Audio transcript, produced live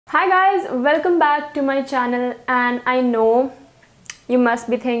Hi guys, welcome back to my channel. And I know you must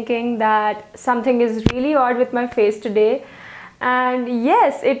be thinking that something is really odd with my face today, and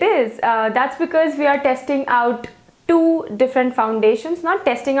yes, it is. That's because we are testing out two different foundations. Not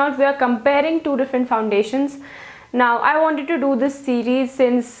testing out, we are comparing two different foundations. Now I wanted to do this series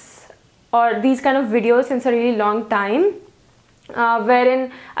these kind of videos since a really long time,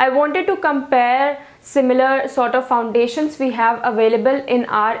 wherein I wanted to compare similar sort of foundations we have available in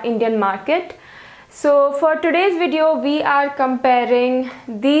our Indian market. So for today's video we are comparing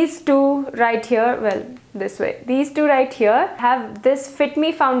these two right here. Well, this way, these two right here have this Fit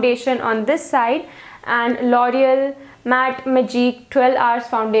Me foundation on this side and L'Oreal Matte Magique 12 Hours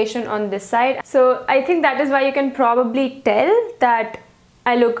foundation on this side. So I think that is why you can probably tell that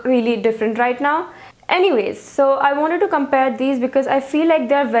I look really different right now. Anyways, so I wanted to compare these because I feel like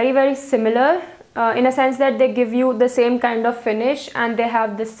they're very similar in a sense that they give you the same kind of finish and they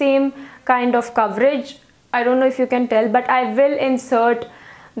have the same kind of coverage. I don't know if you can tell, but I will insert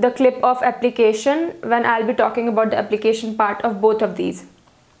the clip of application when I'll be talking about the application part of both of these.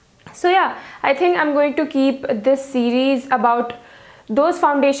 So yeah, I think I'm going to keep this series about those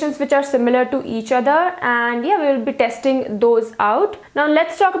foundations which are similar to each other, and yeah, we will be testing those out. Now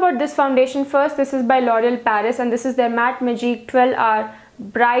let's talk about this foundation first. This is by L'Oreal Paris and this is their Matte Magique 12 Hour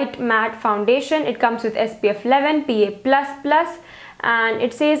Bright Matte Foundation. It comes with SPF 11, PA++, and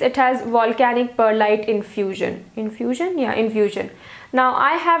it says it has volcanic perlite infusion. Infusion. Now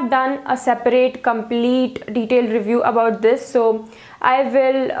I have done a separate complete detailed review about this, so I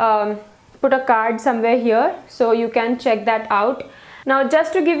will put a card somewhere here so you can check that out. Now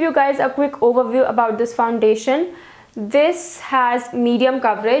just to give you guys a quick overview about this foundation, this has medium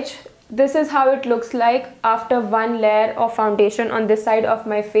coverage. This is how it looks like after one layer of foundation on this side of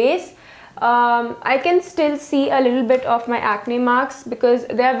my face. I can still see a little bit of my acne marks because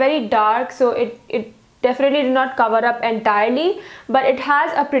they are very dark, so it definitely did not cover up entirely, but it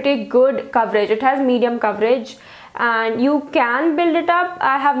has a pretty good coverage. It has medium coverage and you can build it up.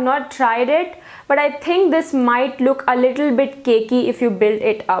 I have not tried it, but I think this might look a little bit cakey if you build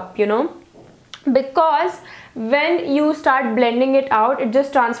it up, you know, because when you start blending it out, it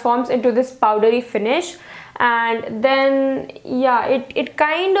just transforms into this powdery finish, and then yeah, it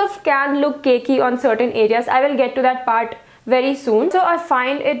kind of can look cakey on certain areas. I will get to that part very soon. So I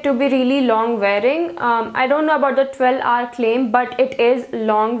find it to be really long wearing. I don't know about the 12-hour claim, but it is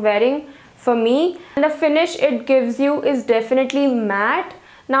long wearing for me, and the finish it gives you is definitely matte.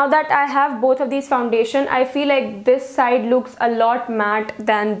 Now that I have both of these foundation, I feel like this side looks a lot matte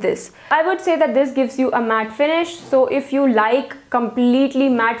than this. I would say that this gives you a matte finish, so if you like completely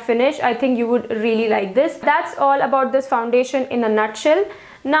matte finish, I think you would really like this. That's all about this foundation in a nutshell.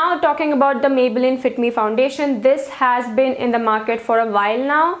 Now talking about the Maybelline Fit Me foundation, this has been in the market for a while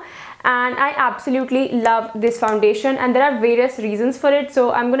now and I absolutely love this foundation, and there are various reasons for it,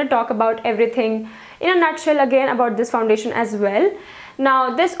 so I'm going to talk about everything in a nutshell again about this foundation as well.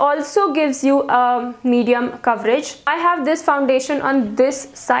 Now this also gives you a medium coverage. I have this foundation on this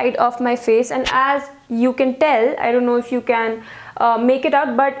side of my face, and as you can tell, I don't know if you can make it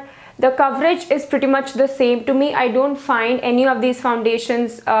out, but the coverage is pretty much the same to me. I don't find any of these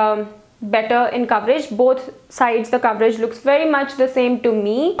foundations better in coverage. Both sides the coverage looks very much the same to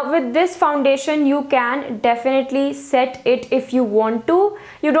me. With this foundation you can definitely set it if you want to.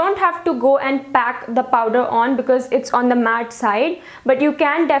 You don't have to go and pack the powder on because it's on the matte side, but you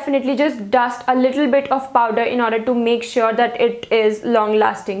can definitely just dust a little bit of powder in order to make sure that it is long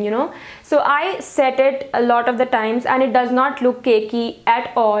lasting, you know. So I set it a lot of the times and it does not look cakey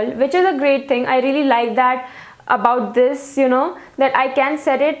at all, which is a great thing. I really like that about this, you know, that I can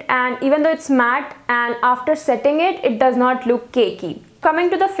set it and even though it's matte, and after setting it, it does not look cakey. Coming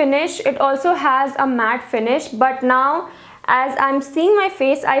to the finish, it also has a matte finish, but now as I'm seeing my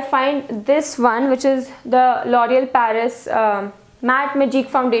face, I find this one, which is the L'Oreal Paris Matte Magique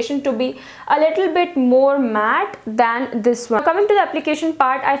foundation, to be a little bit more matte than this one. Coming to the application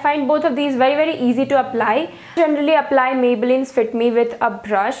part, I find both of these very easy to apply. I generally apply Maybelline's Fit Me with a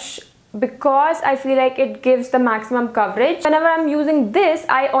brush because I feel like it gives the maximum coverage. Whenever I'm using this,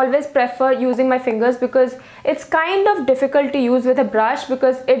 I always prefer using my fingers because it's kind of difficult to use with a brush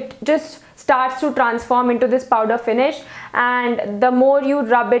because it just starts to transform into this powder finish, and the more you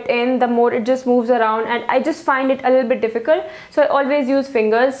rub it in, the more it just moves around, and I just find it a little bit difficult, so I always use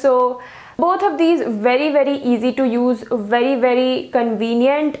fingers. So both of these very easy to use, very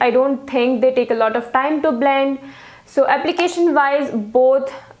convenient. I don't think they take a lot of time to blend. So application wise, both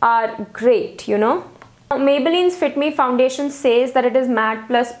are great, you know. Maybelline's Fit Me foundation says that it is matte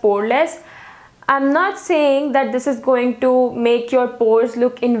plus poreless. I'm not saying that this is going to make your pores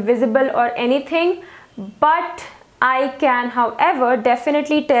look invisible or anything, but I can, however,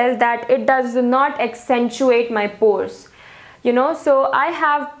 definitely tell that it does not accentuate my pores. You know, so I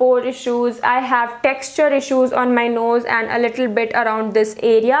have pore issues, I have texture issues on my nose and a little bit around this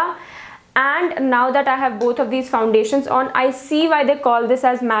area. And now that I have both of these foundations on, I see why they call this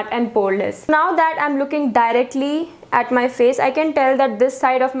as matte and poreless. Now that I'm looking directly at my face, I can tell that this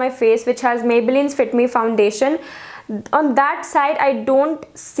side of my face, which has Maybelline's Fit Me foundation, on that side I don't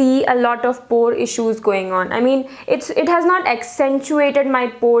see a lot of pore issues going on. I mean, it has not accentuated my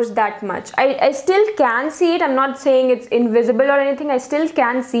pores that much. I still can see it. I'm not saying it's invisible or anything. I still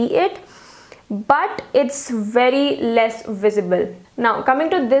can see it, but it's very less visible. Now coming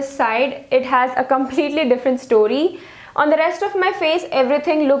to this side, it has a completely different story. On the rest of my face,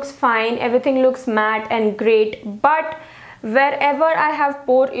 everything looks fine, everything looks matte and great, but wherever I have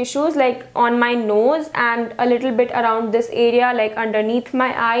pore issues, like on my nose and a little bit around this area, like underneath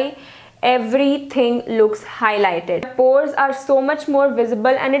my eye, everything looks highlighted. Pores are so much more visible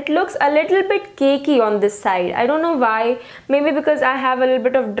and it looks a little bit cakey on this side. I don't know why. Maybe because I have a little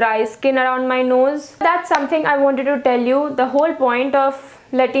bit of dry skin around my nose. That's something I wanted to tell you. The whole point of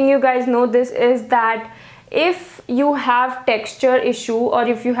letting you guys know this is that if you have texture issue, or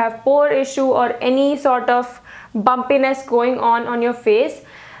if you have pore issue, or any sort of bumpiness going on your face,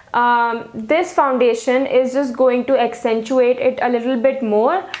 this foundation is just going to accentuate it a little bit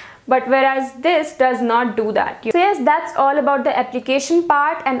more. But whereas this does not do that. So yes, that's all about the application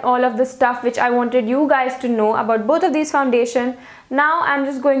part and all of the stuff which I wanted you guys to know about both of these foundation. Now I'm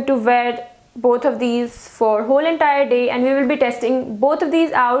just going to wear both of these for whole entire day, and we will be testing both of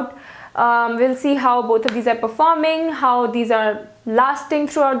these out. We'll see how both of these are performing, how these are lasting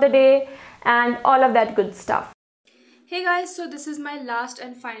throughout the day, and all of that good stuff. Hey guys, so this is my last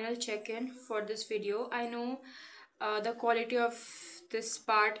and final check-in for this video. I know the quality of this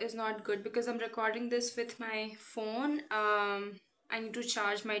part is not good because I'm recording this with my phone. I need to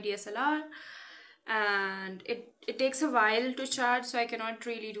charge my DSLR and it takes a while to charge, so I cannot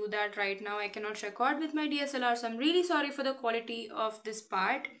really do that right now. I cannot record with my DSLR, so I'm really sorry for the quality of this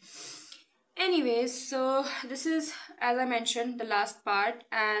part. Anyways, so this is, as I mentioned, the last part,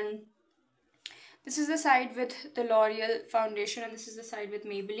 and this is the side with the L'Oreal foundation and this is the side with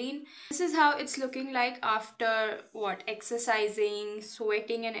Maybelline. This is how it's looking like after exercising,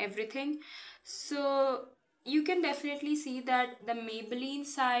 sweating and everything. So you can definitely see that the Maybelline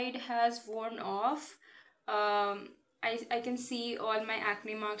side has worn off. I can see all my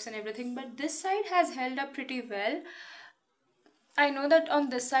acne marks and everything, but this side has held up pretty well. I know that on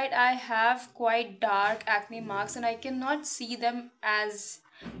this side I have quite dark acne marks and I cannot see them as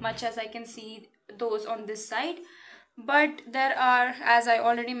much as I can see those on this side, but there are, as I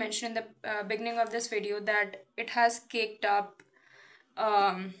already mentioned in the beginning of this video, that it has caked up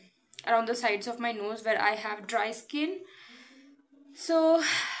around the sides of my nose where I have dry skin. So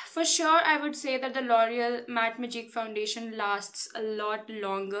for sure I would say that the L'Oreal Matte Magique foundation lasts a lot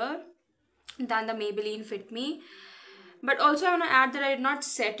longer than the Maybelline Fit Me. But also I want to add that I did not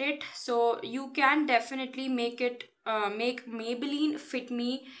set it, so you can definitely make Maybelline Fit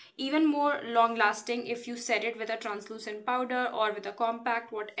Me even more long lasting if you set it with a translucent powder or with a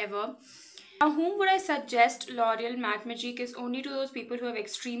compact, whatever. Now, whom would I suggest L'Oreal Matte Magique is only to those people who have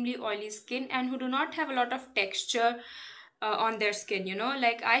extremely oily skin and who do not have a lot of texture on their skin, you know,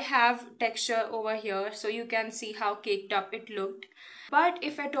 like I have texture over here, so you can see how caked up it looked. But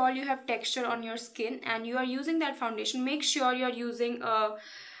if at all you have texture on your skin and you are using that foundation, make sure you're using a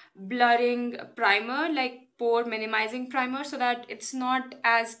blurring primer, like pore minimizing primer, so that it's not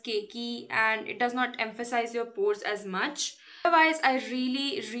as cakey and it does not emphasize your pores as much. Otherwise, I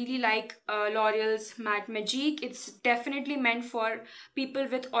really like L'Oreal's Matte Magique. It's definitely meant for people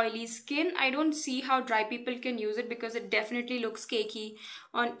with oily skin. I don't see how dry people can use it because it definitely looks cakey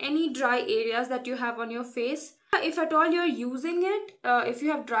on any dry areas that you have on your face. If at all you're using it, if you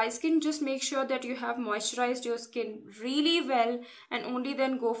have dry skin, just make sure that you have moisturized your skin really well and only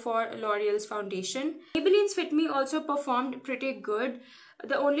then go for L'Oreal's foundation. Maybelline's Fit Me also performed pretty good.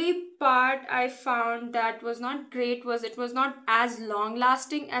 The only part I found that was not great was it was not as long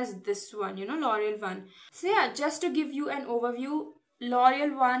lasting as this one, you know, L'Oreal one. So yeah, just to give you an overview,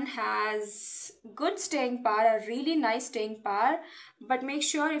 L'Oreal one has good staying power, a really nice staying power, but make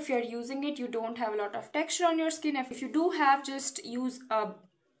sure if you're using it, you don't have a lot of texture on your skin. If you do have, just use a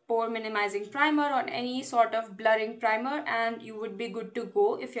pore minimizing primer or any sort of blurring primer and you would be good to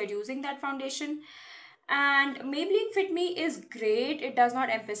go if you're using that foundation. And Maybelline Fit Me is great. It does not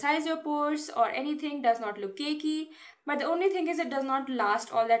emphasize your pores or anything, does not look cakey, but the only thing is it does not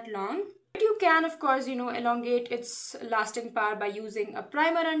last all that long. But you can, of course, elongate its lasting power by using a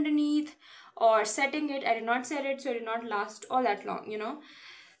primer underneath or setting it. I did not set it, so it did not last all that long.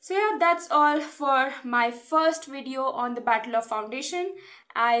 So yeah, that's all for my first video on the Battle of Foundation.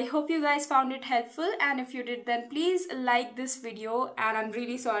 I hope you guys found it helpful, and if you did, then please like this video, and I'm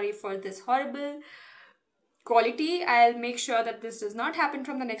really sorry for this horrible quality. I'll make sure that this does not happen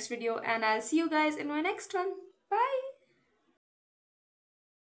from the next video, and I'll see you guys in my next one.